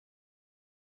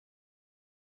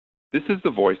This is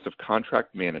the voice of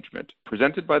contract management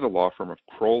presented by the law firm of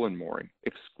Kroll and Mooring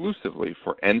exclusively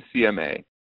for NCMA.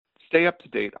 Stay up to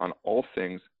date on all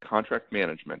things contract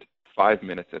management 5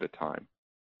 minutes at a time.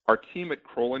 Our team at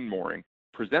Kroll and Mooring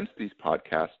presents these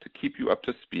podcasts to keep you up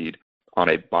to speed on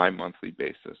a bi-monthly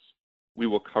basis. We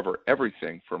will cover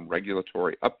everything from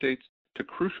regulatory updates to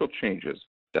crucial changes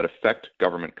that affect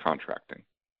government contracting.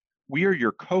 We are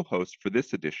your co-hosts for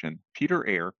this edition, Peter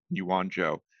Eyre and Yuan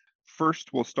Zhou.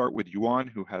 First, we'll start with Yuan,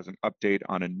 who has an update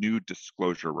on a new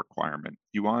disclosure requirement.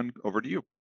 Yuan, over to you.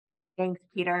 Thanks,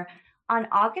 Peter. On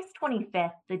August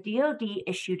 25th, the DoD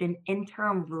issued an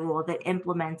interim rule that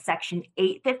implements Section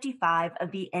 855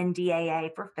 of the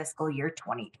NDAA for fiscal year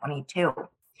 2022.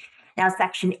 Now,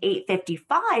 Section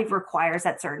 855 requires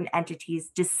that certain entities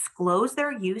disclose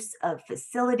their use of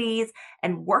facilities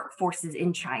and workforces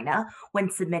in China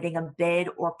when submitting a bid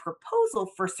or proposal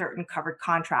for certain covered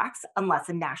contracts, unless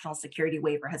a national security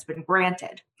waiver has been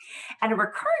granted. And a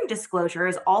recurring disclosure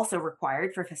is also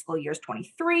required for fiscal years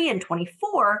 23 and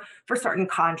 24 for certain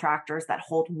contractors that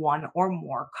hold one or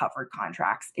more covered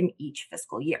contracts in each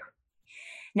fiscal year.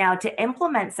 Now, to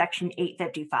implement Section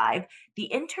 855, the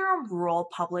interim rule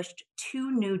published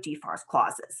 2 new DFARS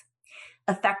clauses.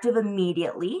 Effective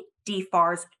immediately,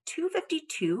 DFARS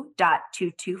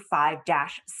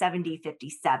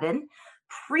 252.225-7057,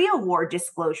 pre-award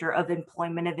disclosure of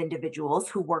employment of individuals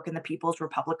who work in the People's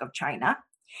Republic of China,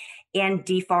 and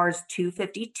DFARS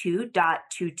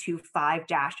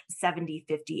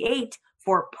 252.225-7058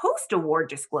 for post-award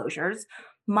disclosures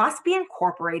must be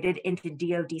incorporated into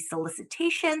DoD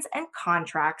solicitations and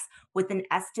contracts with an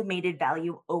estimated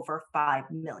value over $5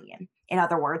 million. In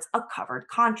other words, a covered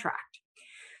contract.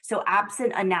 So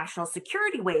absent a national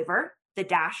security waiver, the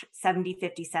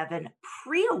 -7057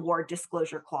 pre-award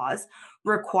disclosure clause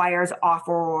requires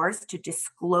offerors to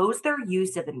disclose their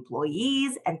use of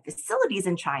employees and facilities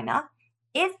in China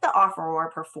if the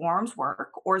offeror performs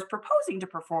work or is proposing to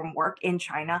perform work in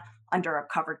China under a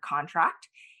covered contract,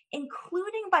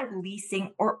 including by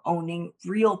leasing or owning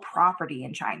real property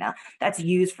in China that's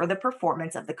used for the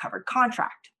performance of the covered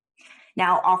contract.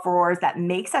 Now, offerors that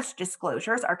make such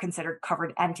disclosures are considered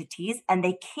covered entities, and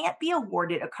they can't be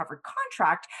awarded a covered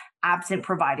contract absent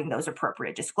providing those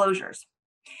appropriate disclosures.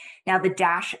 Now, the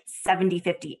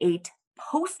 -7058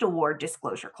 post-award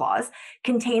disclosure clause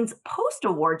contains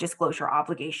post-award disclosure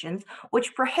obligations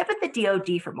which prohibit the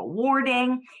DoD from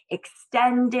awarding,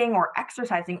 extending, or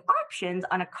exercising options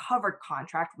on a covered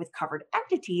contract with covered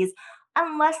entities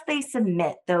unless they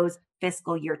submit those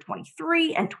fiscal year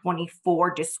 23 and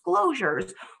 24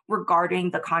 disclosures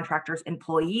regarding the contractor's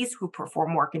employees who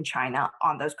perform work in China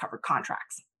on those covered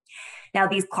contracts. Now,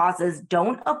 these clauses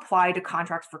don't apply to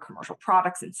contracts for commercial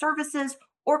products and services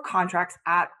or contracts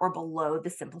at or below the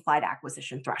simplified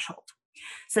acquisition threshold.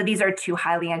 So these are 2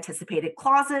 highly anticipated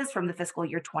clauses from the fiscal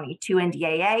year 22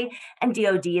 NDAA, and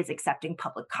DoD is accepting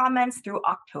public comments through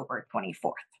October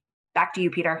 24th. Back to you,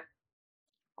 Peter.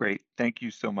 Great. Thank you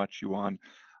so much, Yuan.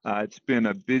 It's been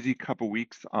a busy couple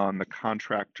weeks on the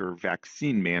contractor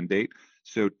vaccine mandate,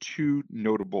 so 2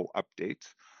 notable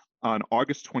updates. On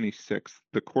August 26th,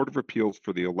 the Court of Appeals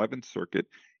for the 11th Circuit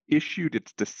issued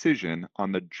its decision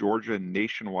on the Georgia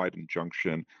nationwide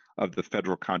injunction of the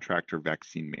federal contractor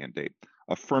vaccine mandate,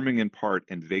 affirming in part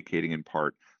and vacating in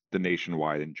part the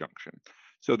nationwide injunction.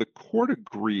 So the court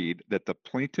agreed that the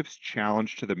plaintiff's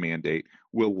challenge to the mandate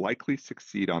will likely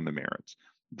succeed on the merits.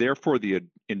 Therefore, the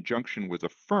injunction was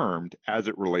affirmed as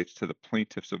it relates to the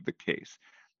plaintiffs of the case.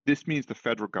 This means the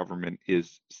federal government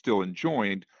is still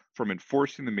enjoined from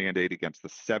enforcing the mandate against the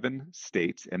 7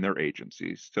 states and their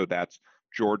agencies. So that's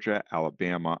Georgia,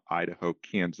 Alabama, Idaho,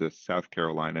 Kansas, South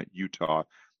Carolina, Utah,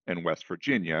 and West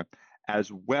Virginia,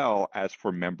 as well as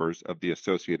for members of the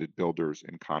associated builders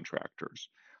and contractors.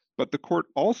 But the court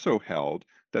also held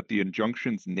that the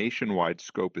injunction's nationwide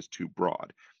scope is too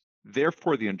broad.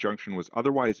 Therefore, the injunction was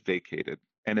otherwise vacated,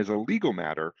 and as a legal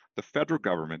matter, the federal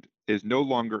government is no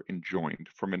longer enjoined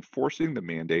from enforcing the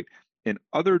mandate in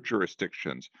other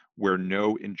jurisdictions where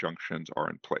no injunctions are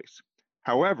in place.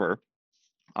 However,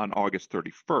 on August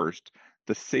 31st,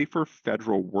 the Safer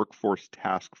Federal Workforce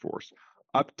Task Force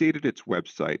updated its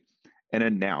website and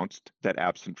announced that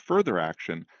absent further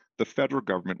action, the federal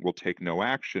government will take no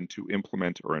action to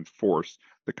implement or enforce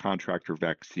the contractor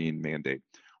vaccine mandate.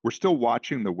 We're still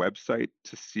watching the website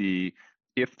to see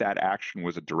if that action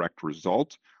was a direct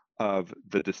result of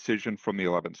the decision from the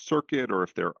 11th Circuit or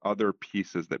if there are other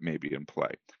pieces that may be in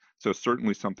play. So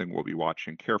certainly something we'll be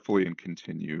watching carefully and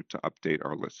continue to update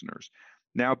our listeners.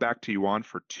 Now back to Yuan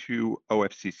for 2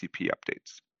 OFCCP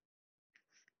updates.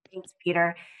 Thanks,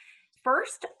 Peter.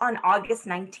 First, on August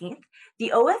 19th,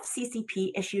 the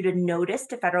OFCCP issued a notice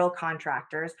to federal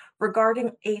contractors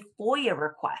regarding a FOIA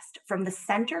request from the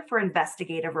Center for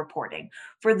Investigative Reporting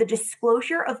for the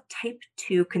disclosure of Type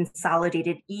 2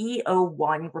 consolidated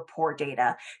EEO-1 report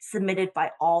data submitted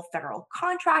by all federal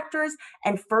contractors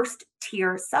and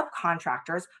first-tier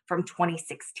subcontractors from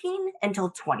 2016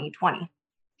 until 2020.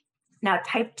 Now,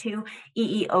 Type 2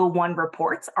 EEO-1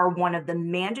 reports are one of the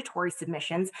mandatory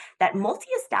submissions that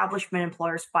multi-establishment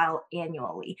employers file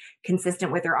annually,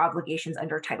 consistent with their obligations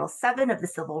under Title VII of the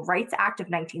Civil Rights Act of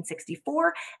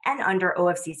 1964 and under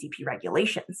OFCCP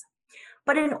regulations.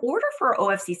 But in order for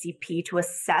OFCCP to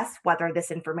assess whether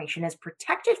this information is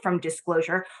protected from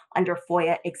disclosure under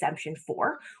FOIA Exemption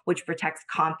 4, which protects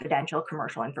confidential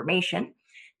commercial information,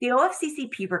 the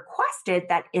OFCCP requested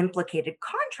that implicated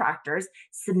contractors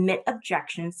submit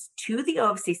objections to the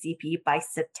OFCCP by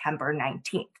September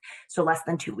 19th, so less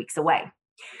than 2 weeks away.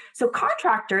 So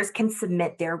contractors can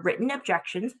submit their written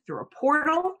objections through a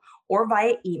portal or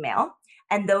via email,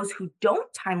 and those who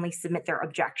don't timely submit their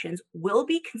objections will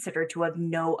be considered to have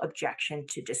no objection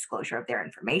to disclosure of their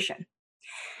information.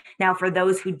 Now, for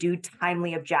those who do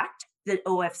timely object, the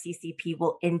OFCCP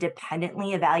will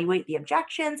independently evaluate the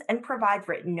objections and provide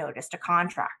written notice to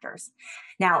contractors.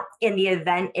 Now, in the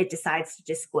event it decides to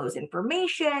disclose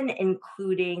information,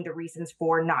 including the reasons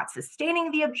for not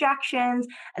sustaining the objections,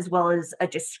 as well as a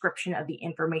description of the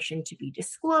information to be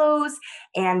disclosed,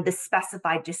 and the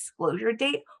specified disclosure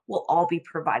date will all be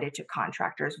provided to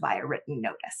contractors via written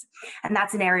notice. And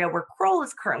that's an area where Kroll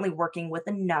is currently working with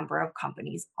a number of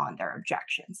companies on their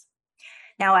objections.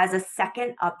 Now, as a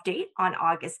second update, on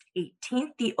August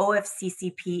 18th, the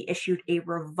OFCCP issued a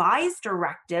revised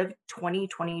Directive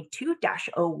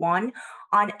 2022-01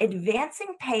 on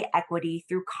advancing pay equity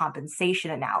through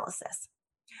compensation analysis.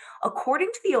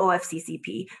 According to the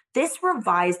OFCCP, this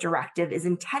revised directive is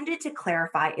intended to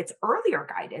clarify its earlier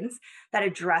guidance that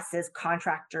addresses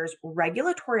contractors'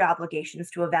 regulatory obligations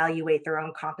to evaluate their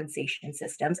own compensation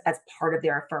systems as part of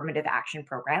their affirmative action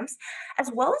programs,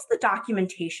 as well as the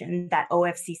documentation that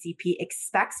OFCCP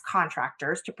expects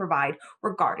contractors to provide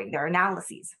regarding their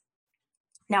analyses.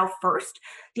 Now, first,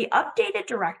 the updated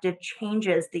directive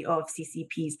changes the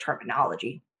OFCCP's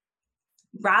terminology.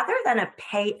 Rather than a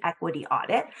pay equity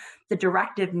audit, the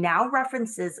directive now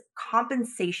references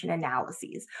compensation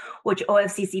analyses, which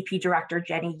OFCCP Director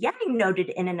Jenny Yang noted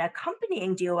in an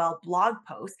accompanying DOL blog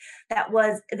post that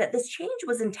this change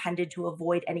was intended to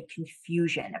avoid any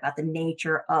confusion about the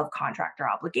nature of contractor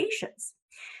obligations.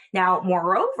 Now,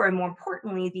 moreover, and more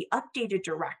importantly, the updated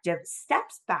directive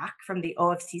steps back from the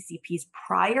OFCCP's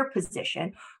prior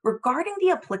position regarding the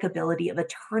applicability of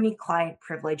attorney-client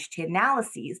privilege to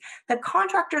analyses that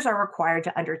contractors are required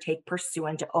to undertake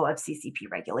pursuant to OFCCP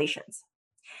regulations.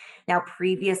 Now,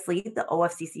 previously, the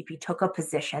OFCCP took a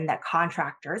position that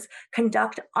contractors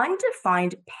conduct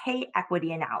undefined pay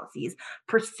equity analyses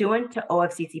pursuant to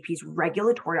OFCCP's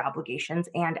regulatory obligations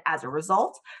and, as a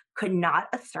result, could not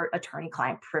assert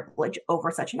attorney-client privilege over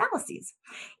such analyses.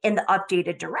 In the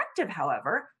updated directive,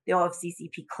 however, the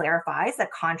OFCCP clarifies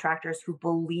that contractors who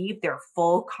believe their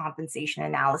full compensation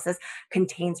analysis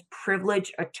contains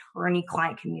privileged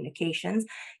attorney-client communications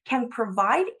can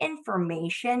provide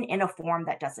information in a form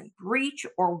that doesn't breach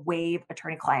or waive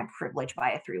attorney-client privilege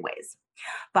via three ways: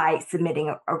 by submitting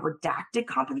a redacted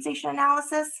compensation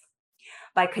analysis,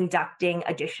 by conducting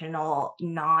additional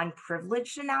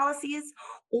non-privileged analyses,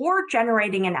 or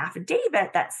generating an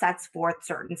affidavit that sets forth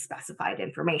certain specified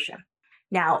information.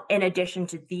 Now, in addition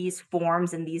to these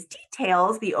forms and these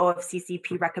details, the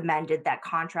OFCCP recommended that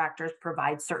contractors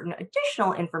provide certain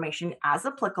additional information as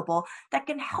applicable that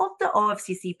can help the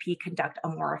OFCCP conduct a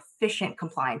more efficient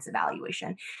compliance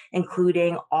evaluation,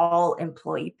 including all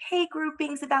employee pay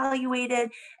groupings evaluated,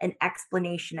 an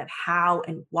explanation of how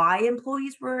and why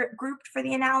employees were grouped for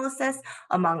the analysis,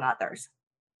 among others.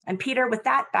 And Peter, with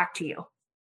that, back to you.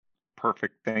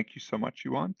 Perfect. Thank you so much,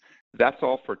 Yuan. That's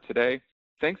all for today.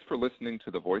 Thanks for listening to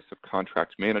the Voice of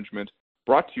Contract Management,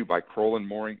 brought to you by Kroll &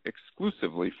 Mooring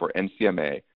exclusively for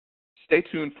NCMA. Stay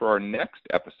tuned for our next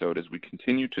episode as we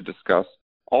continue to discuss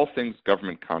all things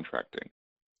government contracting.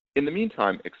 In the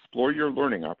meantime, explore your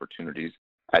learning opportunities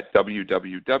at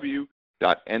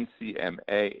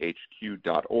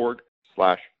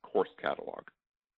www.ncmahq.org/course catalog.